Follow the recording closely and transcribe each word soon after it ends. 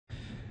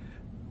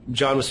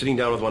Jon was sitting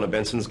down with one of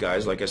Benson's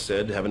guys, like I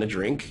said, having a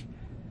drink.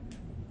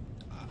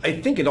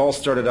 I think it all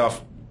started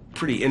off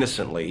pretty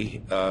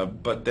innocently,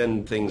 but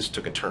then things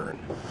took a turn.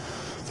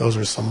 Those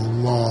were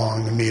some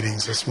long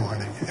meetings this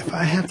morning. If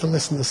I have to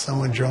listen to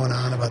someone drone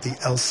on about the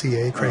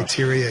LCA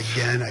criteria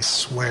again, I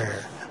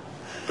swear.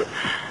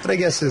 But I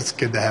guess it's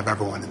good to have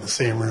everyone in the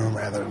same room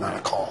rather than on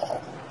a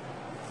call.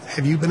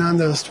 Have you been on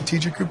the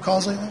strategic group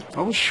calls lately?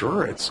 Oh,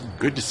 sure. It's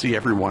good to see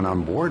everyone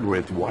on board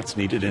with what's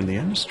needed in the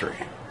industry.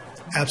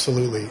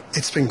 Absolutely.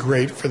 It's been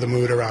great for the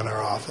mood around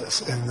our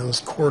office, and those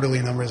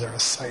quarterly numbers are a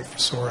sight for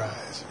sore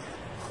eyes.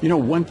 You know,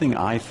 one thing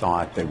I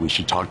thought that we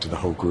should talk to the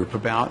whole group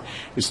about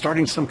is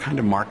starting some kind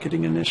of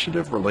marketing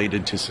initiative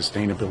related to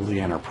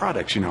sustainability and our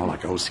products, you know,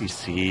 like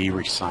OCC,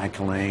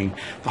 recycling,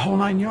 the whole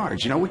 9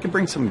 yards. You know, we can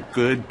bring some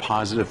good,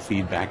 positive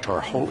feedback to our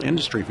whole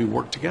industry if we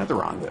work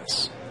together on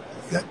this.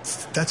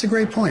 That's a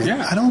great point.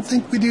 Yeah. I don't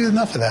think we do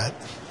enough of that.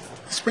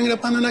 Let's bring it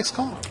up on the next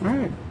call. All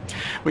right.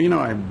 Well, you know,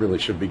 I really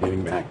should be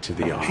getting back to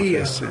the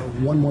office. Hey,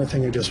 one more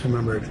thing I just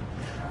remembered.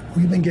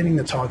 We've been getting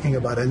to talking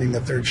about ending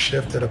the third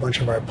shift at a bunch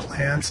of our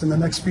plants in the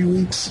next few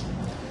weeks.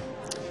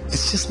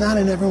 It's just not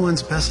in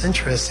everyone's best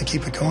interest to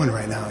keep it going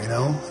right now, you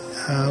know?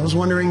 I was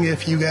wondering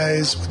if you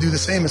guys would do the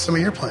same at some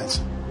of your plants.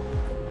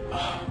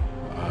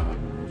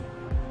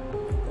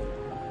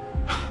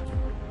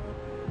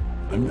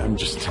 I'm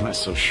just not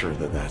so sure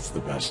that that's the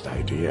best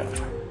idea.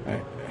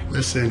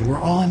 Listen, we're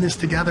all in this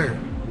together.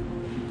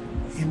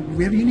 And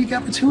we have a unique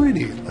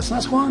opportunity. Let's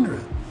not squander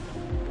it.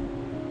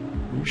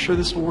 Are you sure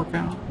this will work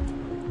out?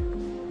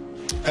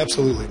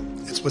 Absolutely.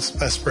 It's what's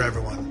best for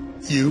everyone.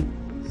 You,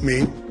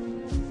 me,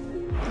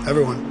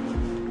 everyone.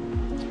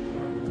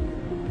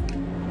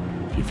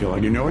 If you feel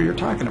like you know what you're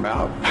talking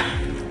about.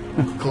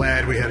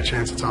 Glad we had a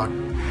chance to talk.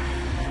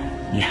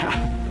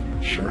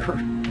 Yeah, sure.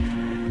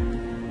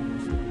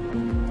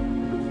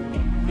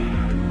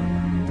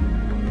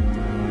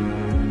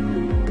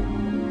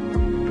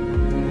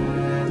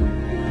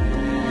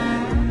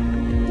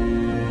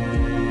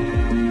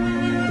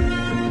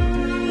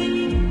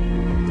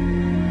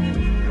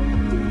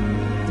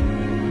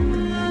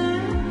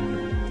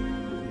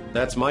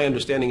 That's my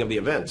understanding of the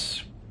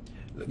events.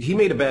 He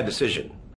made a bad decision.